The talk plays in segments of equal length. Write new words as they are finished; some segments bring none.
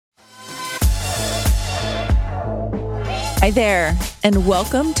Hi there, and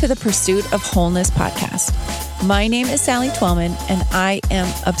welcome to the Pursuit of Wholeness podcast. My name is Sally Twellman, and I am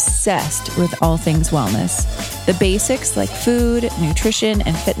obsessed with all things wellness. The basics like food, nutrition,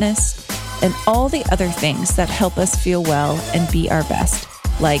 and fitness, and all the other things that help us feel well and be our best,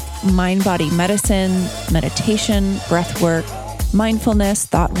 like mind-body medicine, meditation, breath work, mindfulness,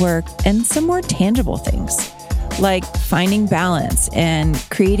 thought work, and some more tangible things, like finding balance and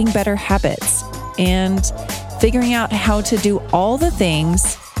creating better habits, and figuring out how to do all the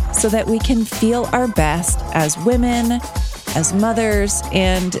things so that we can feel our best as women, as mothers,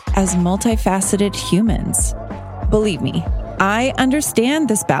 and as multifaceted humans. Believe me, I understand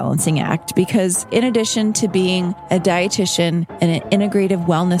this balancing act because in addition to being a dietitian and an integrative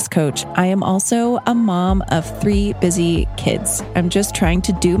wellness coach, I am also a mom of 3 busy kids. I'm just trying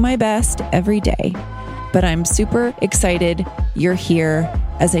to do my best every day. But I'm super excited you're here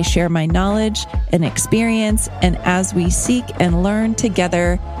as I share my knowledge and experience, and as we seek and learn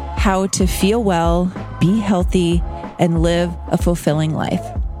together how to feel well, be healthy, and live a fulfilling life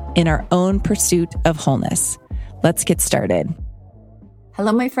in our own pursuit of wholeness. Let's get started.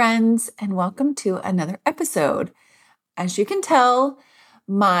 Hello, my friends, and welcome to another episode. As you can tell,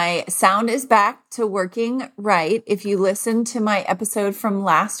 my sound is back to working right. If you listened to my episode from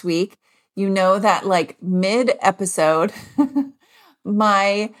last week, you know that like mid-episode,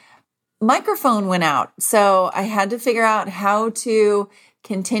 my microphone went out. So I had to figure out how to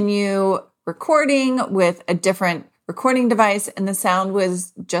continue recording with a different recording device, and the sound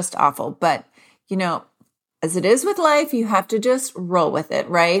was just awful. But, you know, as it is with life, you have to just roll with it,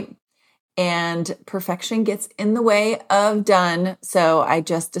 right? And perfection gets in the way of done. So I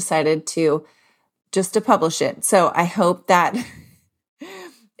just decided to publish it. So I hope that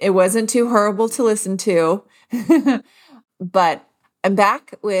it wasn't too horrible to listen to, but I'm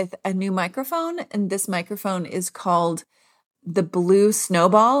back with a new microphone, and this microphone is called the Blue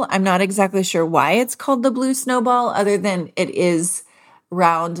Snowball. I'm not exactly sure why it's called the Blue Snowball, other than it is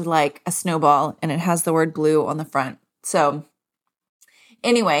round like a snowball, and it has the word blue on the front. So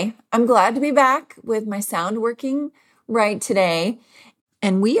anyway, I'm glad to be back with my sound working right today,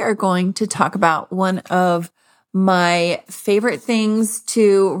 and we are going to talk about one of my favorite things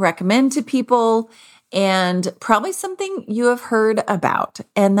to recommend to people, and probably something you have heard about,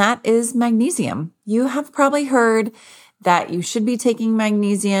 and that is magnesium. You have probably heard that you should be taking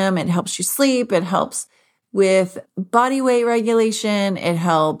magnesium. It helps you sleep. It helps with body weight regulation. It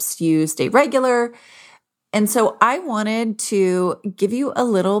helps you stay regular. And so I wanted to give you a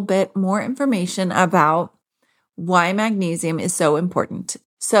little bit more information about why magnesium is so important.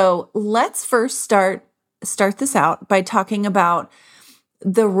 So let's first start this out by talking about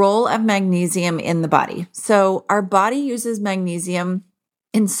the role of magnesium in the body. So our body uses magnesium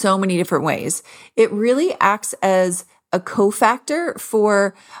in so many different ways. It really acts as a cofactor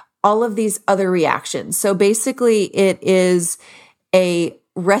for all of these other reactions. So basically it is a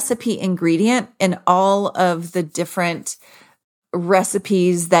recipe ingredient in all of the different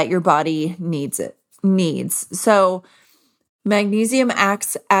recipes that your body needs. So magnesium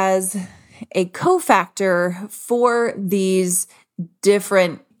acts as a cofactor for these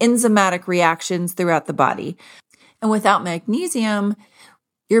different enzymatic reactions throughout the body. And without magnesium,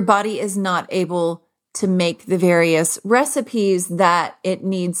 your body is not able to make the various recipes that it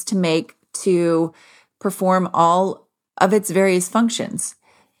needs to make to perform all of its various functions.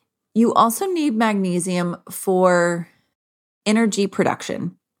 You also need magnesium for energy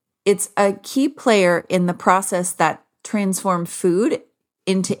production. It's a key player in the process that transforms food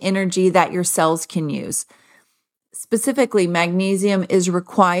into energy that your cells can use. Specifically, magnesium is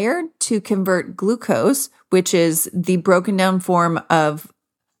required to convert glucose, which is the broken down form of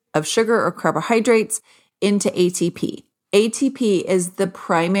sugar or carbohydrates, into ATP. ATP is the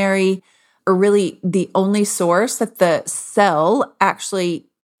primary, or really the only source that the cell actually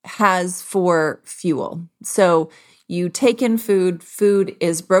has for fuel. So you take in food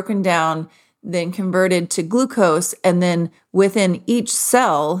is broken down, then converted to glucose, and then within each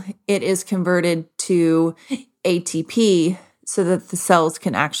cell, it is converted to ATP so that the cells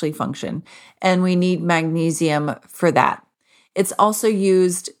can actually function. And we need magnesium for that. It's also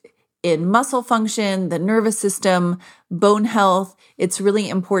used in muscle function, the nervous system, bone health. It's really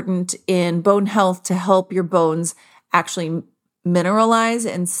important in bone health to help your bones actually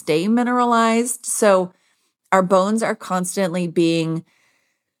mineralize and stay mineralized. So our bones are constantly being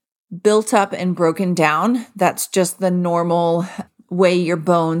built up and broken down. That's just the normal way your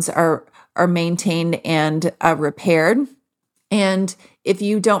bones are maintained and repaired. And if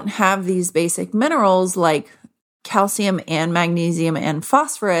you don't have these basic minerals like calcium and magnesium and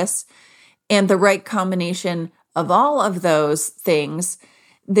phosphorus and the right combination of all of those things,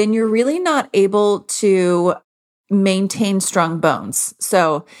 then you're really not able to maintain strong bones.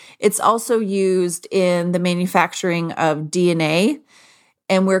 So it's also used in the manufacturing of DNA,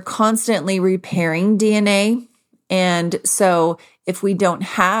 and we're constantly repairing DNA. And so if we don't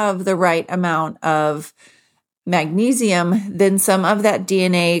have the right amount of magnesium, then some of that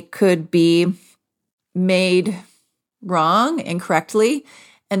DNA could be made wrong, incorrectly,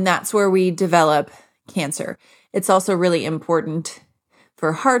 and that's where we develop cancer. It's also really important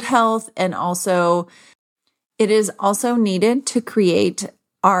for heart health, and also it is also needed to create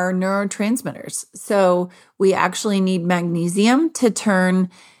our neurotransmitters. So we actually need magnesium to turn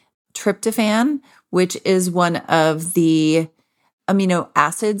tryptophan, which is one of the amino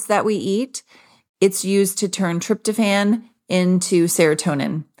acids that we eat. It's used to turn tryptophan into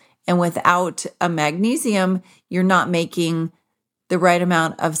serotonin. And without a magnesium, you're not making the right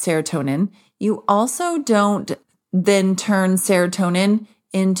amount of serotonin. You also don't then turn serotonin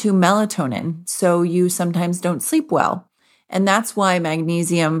into melatonin, so you sometimes don't sleep well. And that's why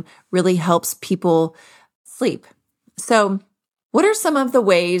magnesium really helps people sleep. So, what are some of the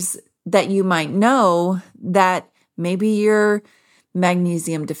ways that you might know that maybe you're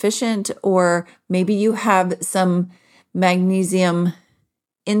magnesium deficient, or maybe you have some magnesium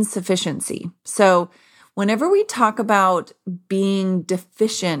insufficiency? So, whenever we talk about being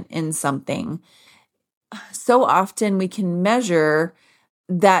deficient in something, so often we can measure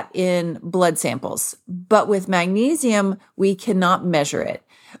that in blood samples. But with magnesium, we cannot measure it,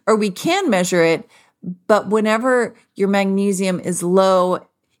 or we can measure it. But whenever your magnesium is low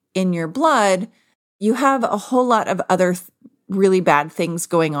in your blood, you have a whole lot of other really bad things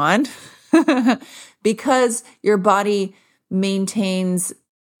going on because your body maintains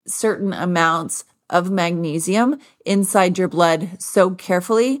certain amounts of magnesium inside your blood so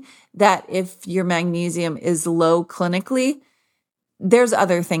carefully that if your magnesium is low clinically, there's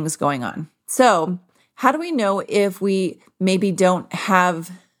other things going on. So how do we know if we maybe don't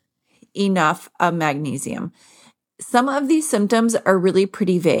have enough of magnesium? Some of these symptoms are really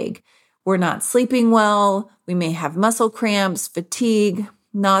pretty vague. We're not sleeping well. We may have muscle cramps, fatigue,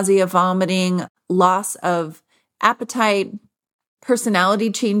 nausea, vomiting, loss of appetite, personality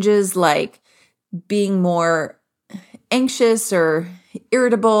changes like being more anxious or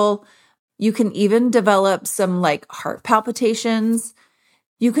irritable. You can even develop some like heart palpitations.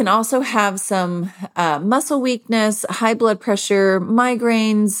 You can also have some muscle weakness, high blood pressure,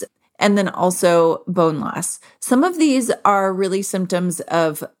 migraines, and then also bone loss. Some of these are really symptoms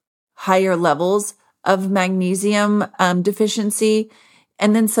of higher levels of magnesium deficiency.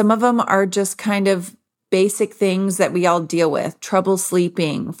 And then some of them are just kind of basic things that we all deal with: trouble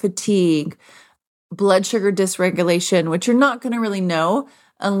sleeping, fatigue, blood sugar dysregulation, which you're not going to really know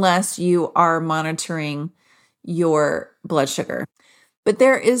unless you are monitoring your blood sugar. But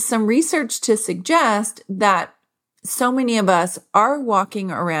there is some research to suggest that so many of us are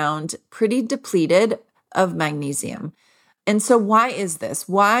walking around pretty depleted of magnesium. And so why is this?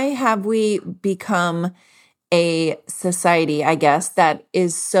 Why have we become a society, I guess, that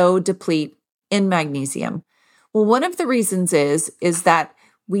is so deplete in magnesium? Well, one of the reasons is that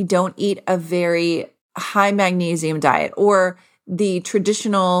we don't eat a very high magnesium diet, or the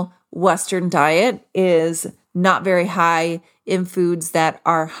traditional Western diet is not very high in foods that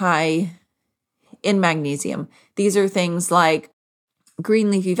are high in magnesium. These are things like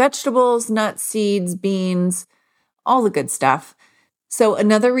green leafy vegetables, nuts, seeds, beans, all the good stuff. So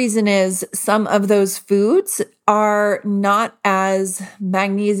another reason is some of those foods are not as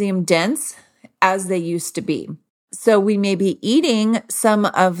magnesium dense as they used to be. So we may be eating some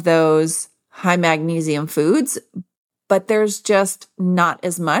of those high magnesium foods, but there's just not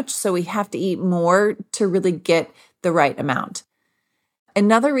as much. So we have to eat more to really get the right amount.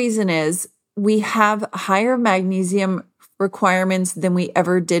 Another reason is we have higher magnesium requirements than we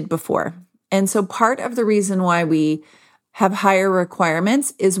ever did before. And so part of the reason why we have higher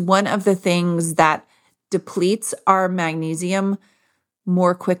requirements is one of the things that depletes our magnesium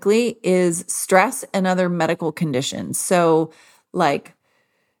more quickly is stress and other medical conditions. So like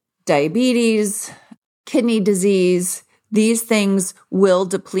diabetes, kidney disease, these things will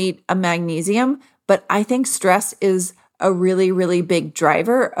deplete a magnesium, but I think stress is a really, really big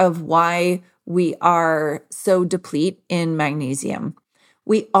driver of why we are so deplete in magnesium.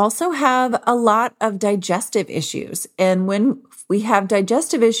 We also have a lot of digestive issues. And when we have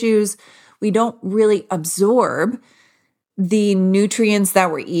digestive issues, we don't really absorb the nutrients that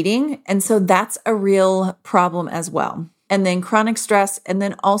we're eating. And so that's a real problem as well. And then chronic stress, and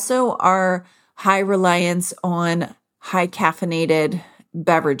then also our high reliance on high caffeinated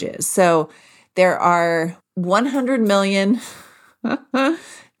beverages. So there are 100 million,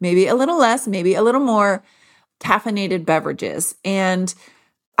 maybe a little less, maybe a little more caffeinated beverages. And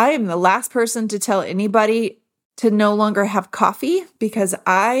I am the last person to tell anybody to no longer have coffee because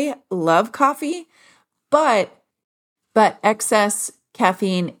I love coffee, but excess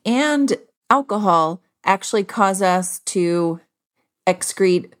caffeine and alcohol actually cause us to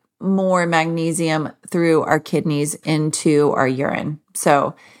excrete more magnesium through our kidneys into our urine.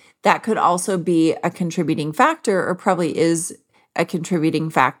 So that could also be a contributing factor, or probably is a contributing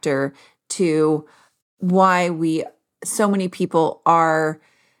factor to why so many people are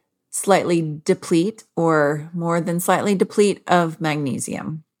slightly deplete or more than slightly deplete of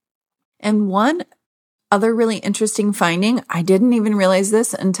magnesium. And one other really interesting finding, I didn't even realize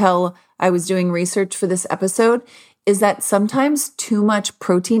this until I was doing research for this episode, is that sometimes too much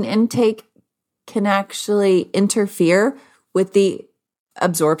protein intake can actually interfere with the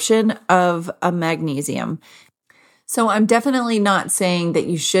absorption of a magnesium. So I'm definitely not saying that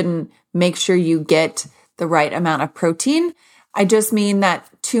you shouldn't make sure you get the right amount of protein. I just mean that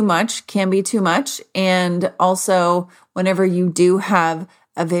too much can be too much. And also, whenever you do have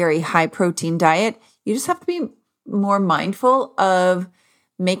a very high protein diet, you just have to be more mindful of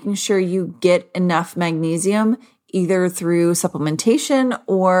making sure you get enough magnesium, either through supplementation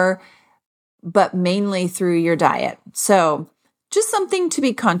but mainly through your diet. So just something to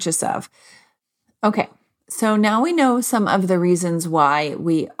be conscious of. Okay, so now we know some of the reasons why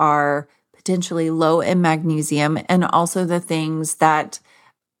we are potentially low in magnesium, and also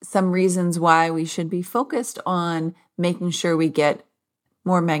some reasons why we should be focused on making sure we get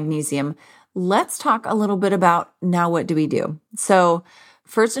more magnesium. Let's talk a little bit about now what do we do? So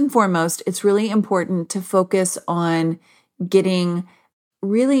first and foremost, it's really important to focus on getting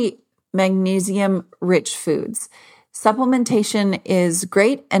really magnesium-rich foods. Supplementation is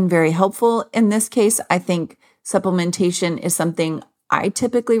great and very helpful. In this case, I think supplementation is something I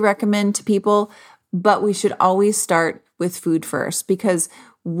typically recommend to people, but we should always start with food first, because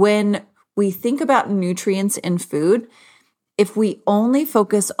when we think about nutrients in food, if we only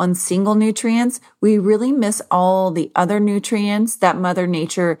focus on single nutrients, we really miss all the other nutrients that Mother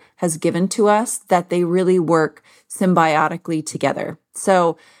Nature has given to us, that they really work symbiotically together.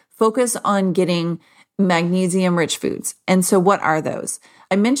 So focus on getting magnesium-rich foods. And so what are those?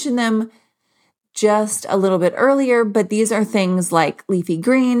 I mentioned them just a little bit earlier, but these are things like leafy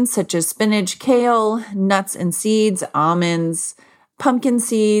greens such as spinach, kale, nuts and seeds, almonds, pumpkin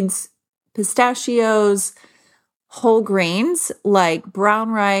seeds, pistachios, whole grains like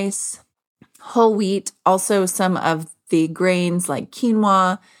brown rice, whole wheat, also some of the grains like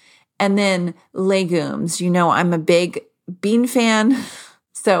quinoa, and then legumes. You know, I'm a big bean fan.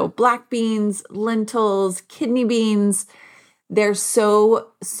 So black beans, lentils, kidney beans, they're so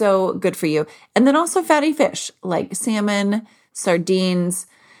good for you. And then also fatty fish like salmon, sardines.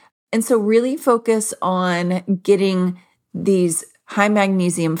 And so really focus on getting these high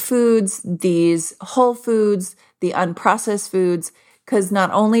magnesium foods, these whole foods, the unprocessed foods, because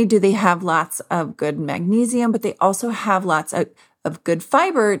not only do they have lots of good magnesium, but they also have lots of good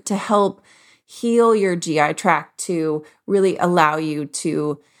fiber to help heal your GI tract, to really allow you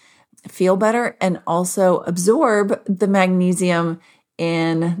to feel better and also absorb the magnesium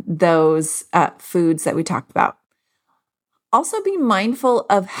in those foods that we talked about. Also be mindful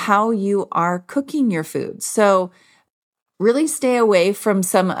of how you are cooking your food. So really stay away from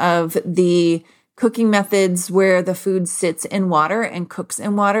some of the cooking methods where the food sits in water and cooks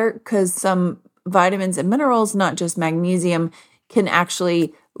in water, because some vitamins and minerals, not just magnesium, can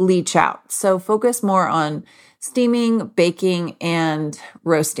actually leach out. So focus more on steaming, baking, and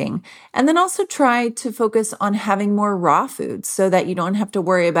roasting. And then also try to focus on having more raw foods so that you don't have to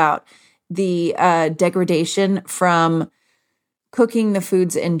worry about the degradation from cooking the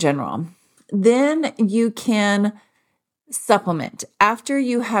foods in general. Then you can supplement. After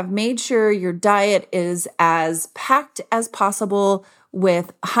you have made sure your diet is as packed as possible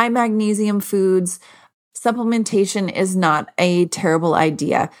with high magnesium foods, supplementation is not a terrible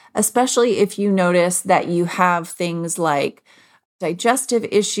idea, especially if you notice that you have things like digestive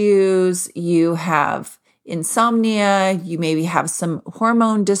issues, you have insomnia, you maybe have some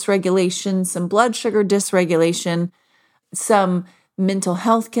hormone dysregulation, some blood sugar dysregulation, some mental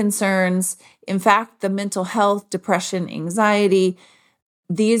health concerns. In fact, the mental health, depression, anxiety,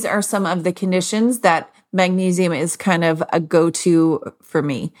 these are some of the conditions that magnesium is kind of a go-to for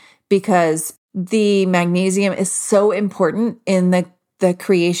me, because the magnesium is so important in the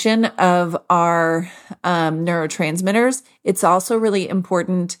creation of our neurotransmitters. It's also really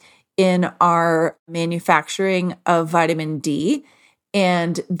important in our manufacturing of vitamin D.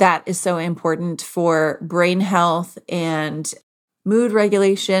 And that is so important for brain health and mood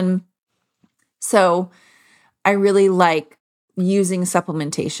regulation. So I really like using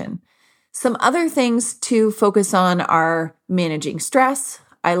supplementation. Some other things to focus on are managing stress.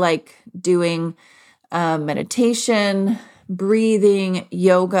 I like doing meditation, breathing,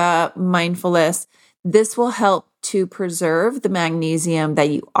 yoga, mindfulness. This will help to preserve the magnesium that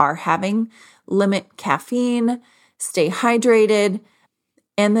you are having, limit caffeine, stay hydrated.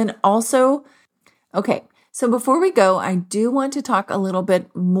 And then also, so before we go, I do want to talk a little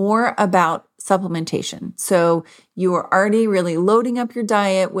bit more about supplementation. So you are already really loading up your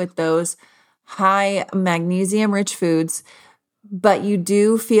diet with those high magnesium rich foods, but you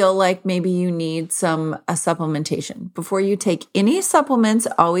do feel like maybe you need some supplementation. Before you take any supplements,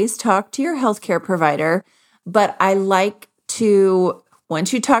 always talk to your healthcare provider. But I like to,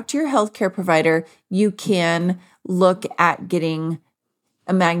 once you talk to your healthcare provider, you can look at getting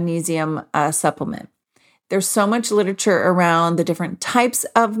a magnesium supplement. There's so much literature around the different types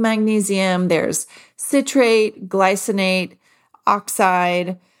of magnesium. There's citrate, glycinate,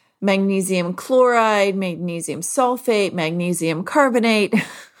 oxide, magnesium chloride, magnesium sulfate, magnesium carbonate.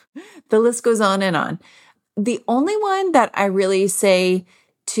 The list goes on and on. The only one that I really say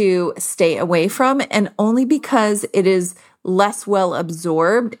to stay away from, and only because it is less well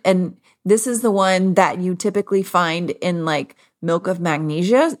absorbed, and this is the one that you typically find in like milk of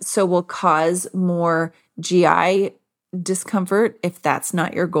magnesia, so will cause more GI discomfort if that's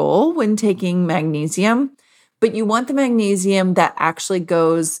not your goal when taking magnesium. But you want the magnesium that actually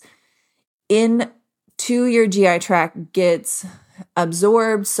goes into your GI tract, gets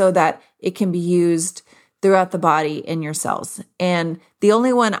absorbed so that it can be used throughout the body in your cells. And the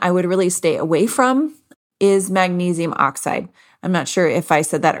only one I would really stay away from is magnesium oxide. I'm not sure if I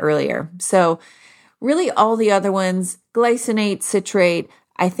said that earlier. So really all the other ones, glycinate, citrate,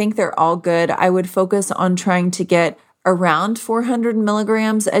 I think they're all good. I would focus on trying to get around 400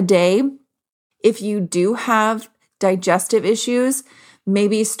 milligrams a day. If you do have digestive issues,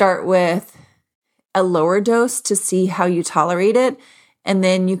 maybe start with a lower dose to see how you tolerate it, and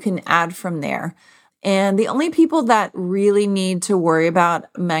then you can add from there. And the only people that really need to worry about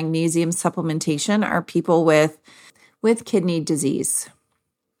magnesium supplementation are people with kidney disease.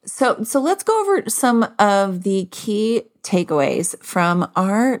 So let's go over some of the key takeaways from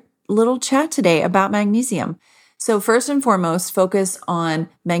our little chat today about magnesium. So first and foremost, focus on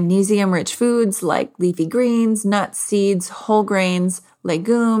magnesium-rich foods like leafy greens, nuts, seeds, whole grains,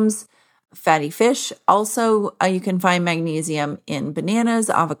 legumes, fatty fish. Also, you can find magnesium in bananas,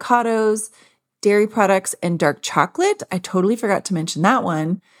 avocados, dairy products, and dark chocolate. I totally forgot to mention that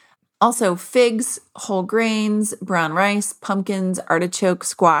one. Also, figs, whole grains, brown rice, pumpkins, artichoke,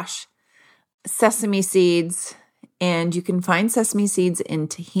 squash, sesame seeds, and you can find sesame seeds in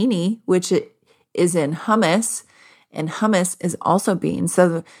tahini, which is in hummus, and hummus is also beans.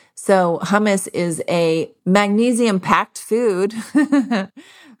 So hummus is a magnesium-packed food.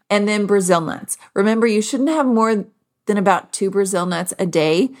 And then Brazil nuts. Remember, you shouldn't have more than about 2 Brazil nuts a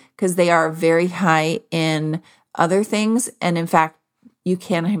day because they are very high in other things. And in fact, you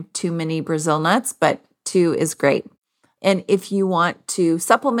can't have too many Brazil nuts, but 2 is great. And if you want to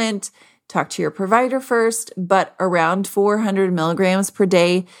supplement, talk to your provider first, but around 400 milligrams per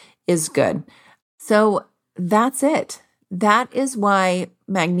day is good. So that's it. That is why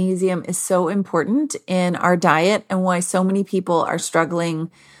magnesium is so important in our diet and why so many people are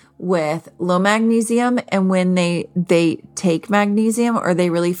struggling with low magnesium. And when they take magnesium or they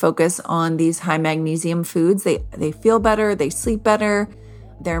really focus on these high magnesium foods, they feel better, they sleep better,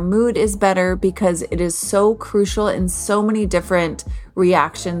 their mood is better because it is so crucial in so many different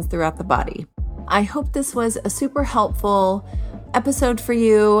reactions throughout the body. I hope this was a super helpful episode for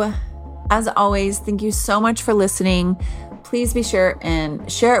you. As always, thank you so much for listening. Please be sure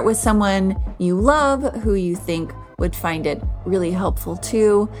and share it with someone you love who you think would find it really helpful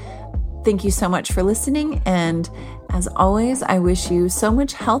too. Thank you so much for listening. And as always, I wish you so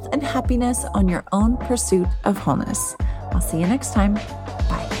much health and happiness on your own pursuit of wholeness. I'll see you next time.